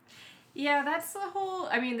 but... Yeah, that's the whole...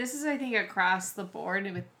 I mean, this is, I think, across the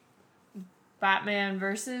board with Batman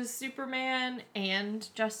versus Superman and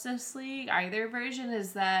Justice League. Either version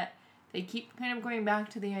is that they keep kind of going back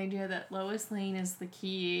to the idea that Lois Lane is the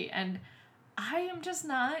key, and I am just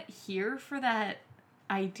not here for that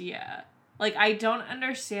idea. Like, I don't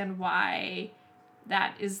understand why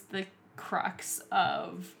that is the crux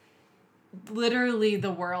of literally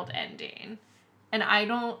the world ending. And I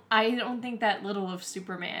don't think that little of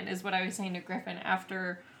Superman is what I was saying to Griffin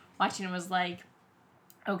after watching it was like,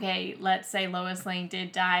 okay, let's say Lois Lane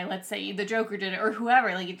did die, let's say the Joker did it, or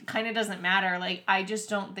whoever, like, it kind of doesn't matter. Like, I just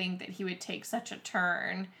don't think that he would take such a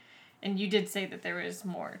turn. And you did say that there was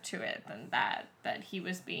more to it than that he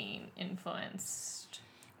was being influenced.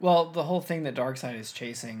 Well, the whole thing that Darkseid is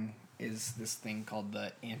chasing is this thing called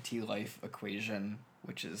the anti-life equation,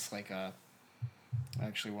 which is like a... I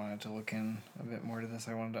actually wanted to look in a bit more to this.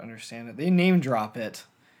 I wanted to understand it. They name drop it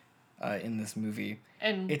in this movie.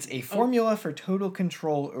 And it's a formula for total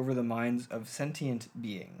control over the minds of sentient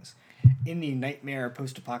beings. In the nightmare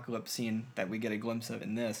post-apocalypse scene that we get a glimpse of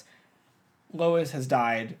in this, Lois has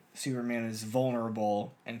died, Superman is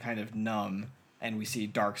vulnerable and kind of numb, and we see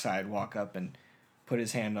Darkseid walk up and put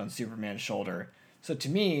his hand on Superman's shoulder. So to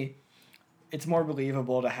me, it's more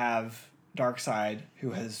believable to have Darkseid,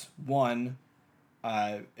 who has won,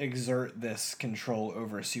 exert this control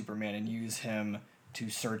over Superman and use him to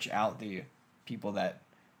search out the people that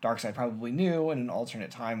Darkseid probably knew in an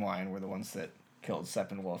alternate timeline were the ones that killed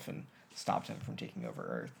Steppenwolf and stopped him from taking over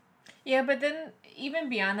Earth. Yeah, but then even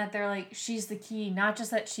beyond that, they're like, she's the key, not just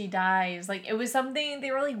that she dies. Like, it was something,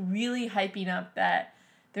 they were like really hyping up that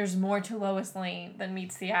there's more to Lois Lane than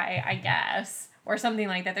meets the eye, I guess. Or something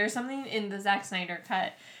like that. There's something in the Zack Snyder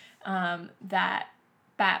cut that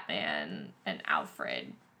Batman and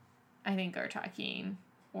Alfred, I think, are talking,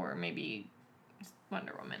 or maybe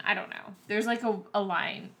Wonder Woman. I don't know. There's like a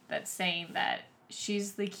line that's saying that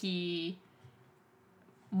she's the key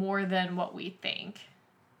more than what we think.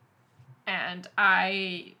 And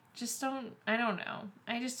I don't know.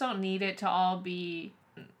 I just don't need it to all be,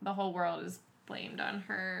 the whole world is blamed on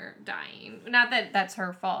her dying. Not that that's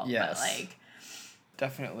her fault, yes. but like...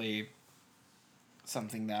 Definitely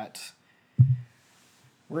something that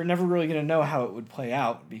we're never really going to know how it would play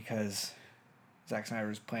out because Zack Snyder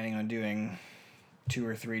was planning on doing 2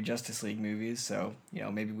 or 3 Justice League movies, so,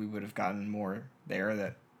 maybe we would have gotten more there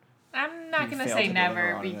that... I'm not going to say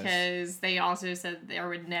never because they also said there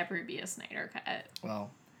would never be a Snyder cut.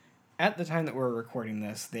 Well, at the time that we're recording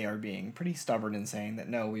this, they are being pretty stubborn in saying that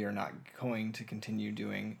no, we are not going to continue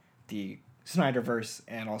doing the Snyderverse,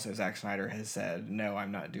 and also Zack Snyder has said, no,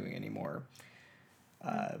 I'm not doing any more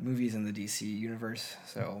movies in the DC universe.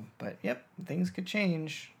 So, but yep, things could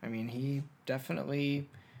change. I mean, he definitely,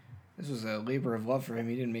 this was a labor of love for him.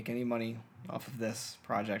 He didn't make any money off of this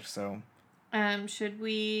project, so...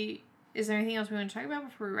 is there anything else we want to talk about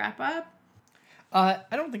before we wrap up? I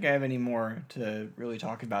don't think I have any more to really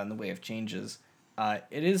talk about in the way of changes.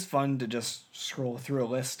 It is fun to just scroll through a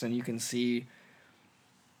list and you can see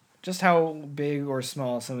just how big or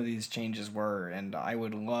small some of these changes were, and I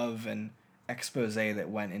would love an expose that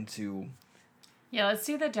went into... Yeah, let's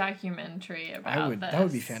do the documentary about this. That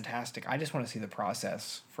would be fantastic. I just want to see the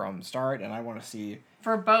process from start, and I want to see...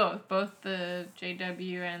 For both the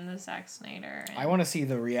JW and the Zack Snyder. I want to see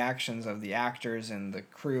the reactions of the actors and the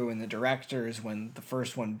crew and the directors when the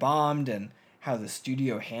first one bombed and how the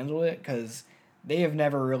studio handled it, because they have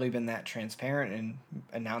never really been that transparent in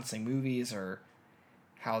announcing movies or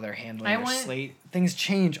how they're handling their slate. Things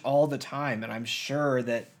change all the time, and I'm sure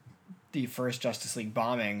that the first Justice League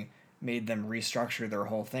bombing made them restructure their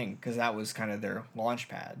whole thing, because that was kind of their launch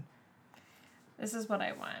pad. This is what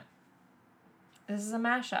I want. This is a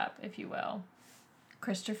mashup, if you will.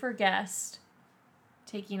 Christopher Guest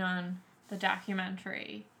taking on the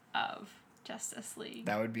documentary of Justice League.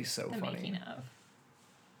 That would be so funny. The making of.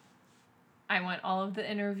 I want all of the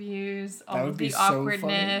interviews, all of the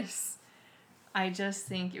awkwardness. I just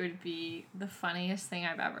think it would be the funniest thing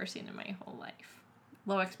I've ever seen in my whole life.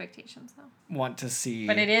 Low expectations, though. Want to see...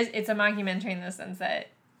 But it's a mockumentary in the sense that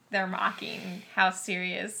they're mocking how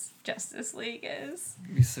serious Justice League is.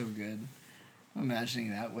 It'd be so good. I'm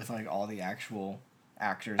imagining that with, like, all the actual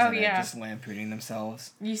actors in it just lampooning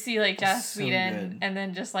themselves. You see, like, Joss Whedon and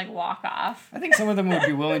then just, like, walk off. I think some of them would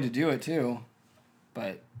be willing to do it, too.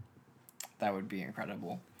 But that would be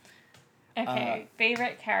incredible. Okay,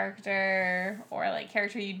 favorite character or, like,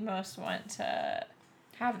 character you'd most want to...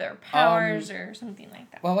 have their powers or something like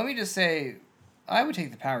that. Well, let me just say, I would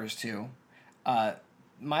take the powers too.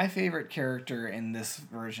 My favorite character in this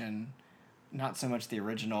version, not so much the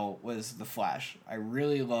original, was the Flash. I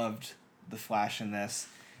really loved the Flash in this,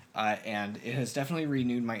 and it has definitely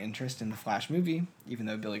renewed my interest in the Flash movie, even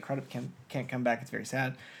though Billy Crudup can't come back. It's very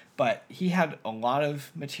sad. But he had a lot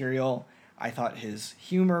of material. I thought his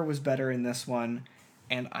humor was better in this one,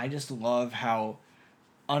 and I just love how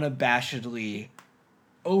unabashedly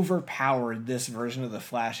overpowered this version of the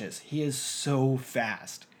Flash is. He is so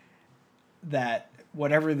fast that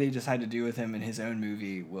whatever they decide to do with him in his own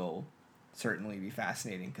movie will certainly be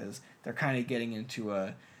fascinating, because they're kind of getting into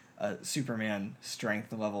a a Superman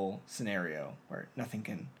strength level scenario where nothing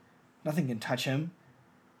can touch him.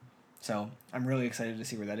 So I'm really excited to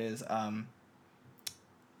see where that is.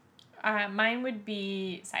 Mine would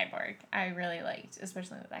be Cyborg. I really liked,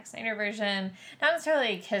 especially the Zack Snyder version. Not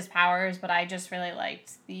necessarily like his powers, but I just really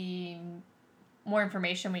liked the more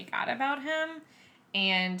information we got about him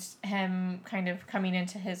and him kind of coming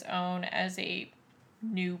into his own as a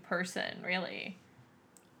new person, really.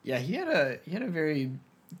 Yeah, he had a very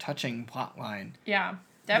touching plot line. Yeah,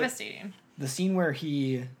 devastating. The scene where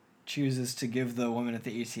he chooses to give the woman at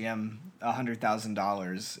the ATM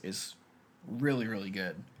 $100,000 is really, really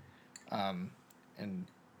good. And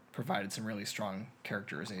provided some really strong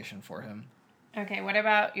characterization for him. Okay, what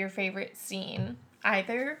about your favorite scene?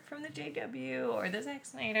 Either from the JW or the Zack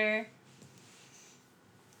Snyder?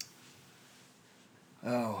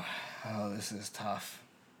 Oh, this is tough.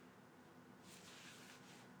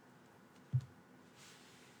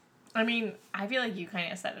 I mean, I feel like you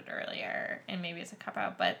kind of said it earlier, and maybe it's a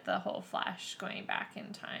cop-out, but the whole Flash going back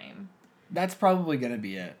in time. That's probably going to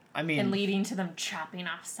be it. I mean... And leading to them chopping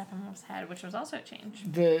off Steppenwolf's head, which was also a change.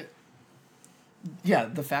 The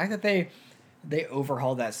fact that they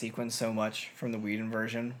overhauled that sequence so much from the Whedon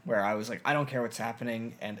version, where I was like, I don't care what's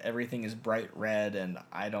happening, and everything is bright red, and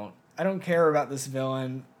I don't care about this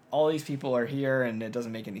villain. All these people are here, and it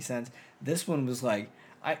doesn't make any sense. This one was like,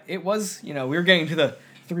 we were getting to the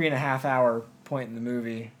 3.5 hour point in the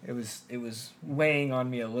movie. It was weighing on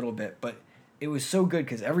me a little bit, but it was so good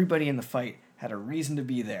because everybody in the fight had a reason to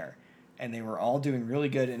be there, and they were all doing really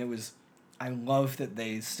good. And I love that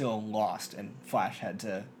they still lost, and Flash had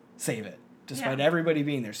to save it despite everybody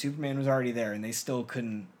being there. Superman was already there, and they still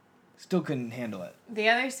couldn't handle it. The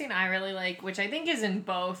other scene I really like, which I think is in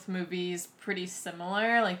both movies pretty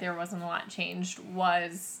similar, like there wasn't a lot changed,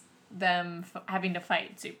 was them having to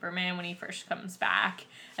fight Superman when he first comes back,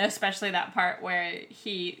 and especially that part where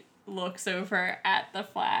he looks over at the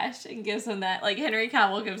Flash and gives him that, like, Henry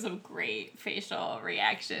Cavill gives him great facial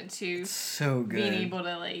reaction to so good being able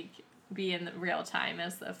to like be in the real time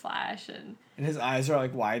as the Flash, and his eyes are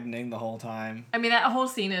like widening the whole time. I mean, that whole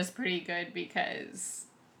scene is pretty good because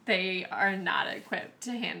they are not equipped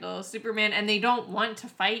to handle Superman, and they don't want to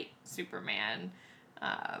fight Superman,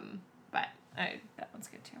 but that one's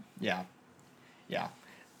good too.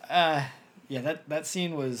 That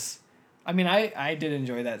scene was... I mean, I did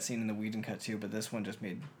enjoy that scene in the Whedon cut too, but this one just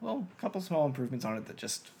made, a couple small improvements on it that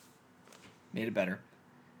just made it better.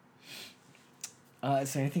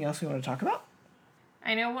 Is there anything else we want to talk about?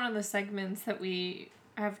 I know one of the segments that we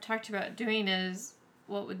have talked about doing is,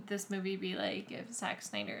 what would this movie be like if Zack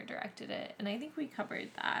Snyder directed it? And I think we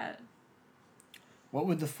covered that. What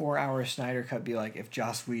would the 4-hour Snyder cut be like if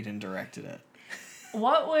Joss Whedon directed it?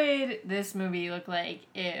 What would this movie look like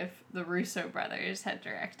if the Russo brothers had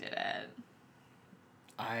directed it?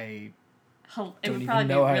 I It don't would even probably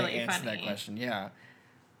know be how really to answer funny. that question. Yeah.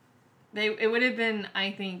 It would have been,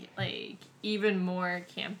 I think, like, even more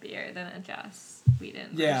campier than a Joss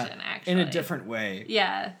Whedon version, actually. In a different way.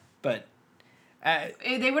 Yeah. But...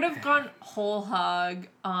 they would have gone whole hog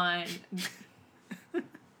on...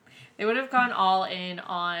 They would have gone all in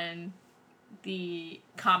on the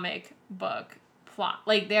comic book plot.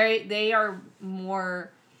 Like, they are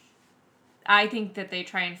more... I think that they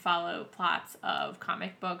try and follow plots of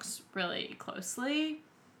comic books really closely,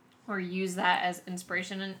 or use that as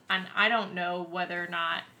inspiration. And I don't know whether or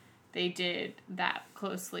not they did that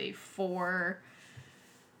closely for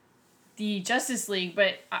the Justice League,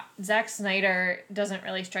 but Zack Snyder doesn't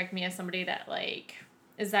really strike me as somebody that, like,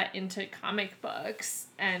 is that into comic books.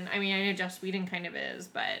 And, I mean, I know Joss Whedon kind of is,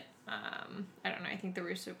 but, I don't know, I think the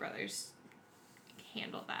Russo brothers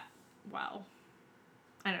handle that well.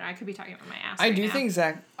 I don't know, I could be talking about my ass right now. think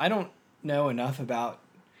Zack... I don't know enough about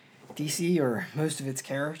DC or most of its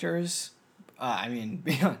characters. I mean,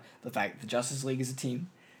 beyond the fact that the Justice League is a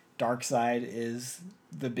team, Darkseid is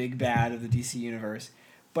the big bad of the DC universe.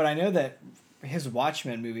 But I know that his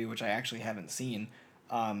Watchmen movie, which I actually haven't seen,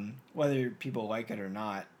 whether people like it or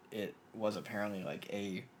not, it was apparently like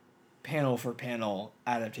a panel-for-panel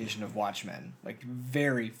adaptation of Watchmen. Like,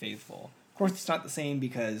 very faithful. Of course, it's not the same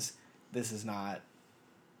because this is not...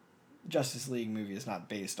 Justice League movie is not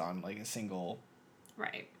based on, like, a single...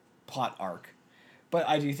 Right. plot arc, but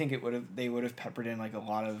I do think they would have peppered in like a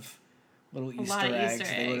lot of little Easter eggs.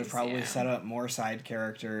 They would have probably set up more side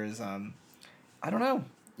characters. I don't know.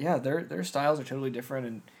 Yeah, their styles are totally different,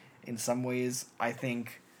 and in some ways, I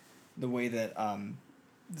think the way that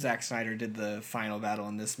Zack Snyder did the final battle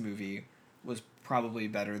in this movie was probably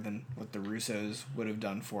better than what the Russos would have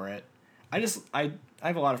done for it. I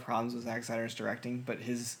have a lot of problems with Zack Snyder's directing, but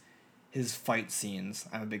his his fight scenes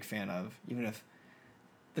I'm a big fan of, even if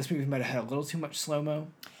this movie might have had a little too much slow-mo.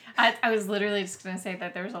 I was literally just going to say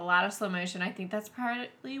that there was a lot of slow motion. I think that's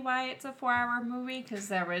partly why it's a 4-hour movie, because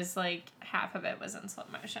there was, like, half of it was in slow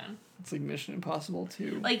motion. It's like Mission Impossible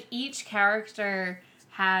 2. Like, each character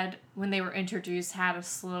had, when they were introduced, had a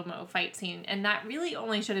slow-mo fight scene, and that really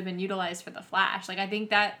only should have been utilized for the Flash. Like, I think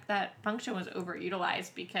that function was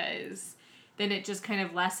overutilized, because then it just kind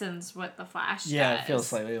of lessens what the Flash does. Yeah, it feels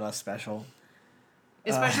slightly less special.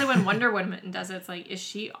 Especially when Wonder Woman does it, it's like, is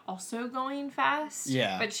she also going fast?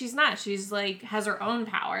 Yeah. But she's not. She's, like, has her own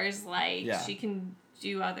powers. Like, Yeah. she can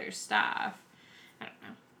do other stuff. I don't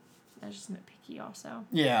know. That's just nitpicky also.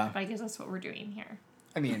 Yeah. But I guess that's what we're doing here.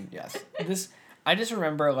 I mean, yes. I just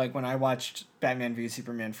remember, like, when I watched Batman v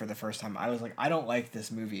Superman for the first time, I was like, I don't like this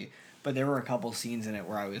movie. But there were a couple scenes in it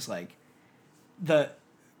where I was like, the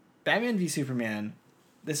Batman v Superman,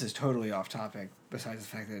 this is totally off topic, besides the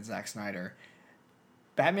fact that it's Zack Snyder.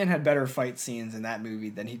 Batman had better fight scenes in that movie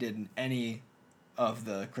than he did in any of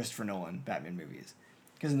the Christopher Nolan Batman movies.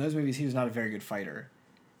 Because in those movies, he was not a very good fighter.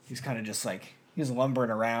 He was kind of just like, he was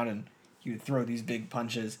lumbering around and he would throw these big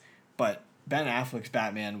punches. But Ben Affleck's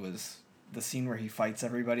Batman was the scene where he fights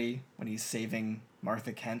everybody when he's saving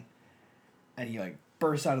Martha Kent. And he, like,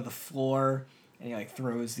 bursts out of the floor and he, like,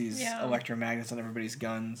 throws these electromagnets on everybody's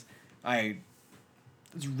guns.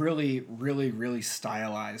 It's really, really, really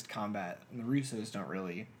stylized combat, and the Russos don't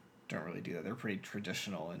really do that. They're pretty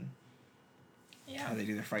traditional in how they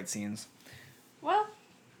do their fight scenes. Well,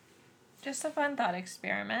 just a fun thought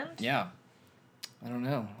experiment. Yeah, I don't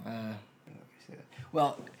know.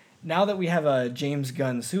 Well, now that we have a James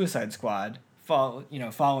Gunn Suicide Squad,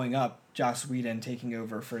 following up Joss Whedon taking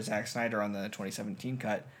over for Zack Snyder on the 2017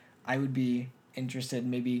 cut, I would be interested.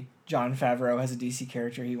 Maybe Jon Favreau has a DC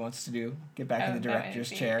character he wants to do. Get back in the director's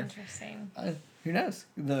chair. Interesting. Who knows?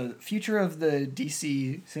 The future of the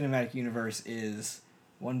DC cinematic universe is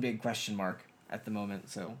one big question mark at the moment.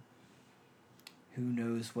 So who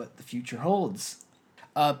knows what the future holds?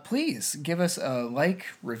 Please give us a like,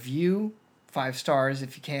 review, 5 stars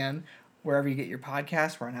if you can, wherever you get your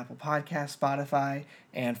podcasts. We're on Apple Podcasts, Spotify,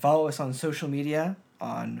 and follow us on social media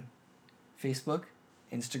on Facebook,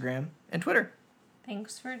 Instagram, and Twitter.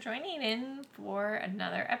 Thanks for joining in for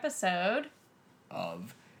another episode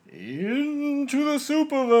Of Into the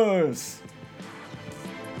Superverse.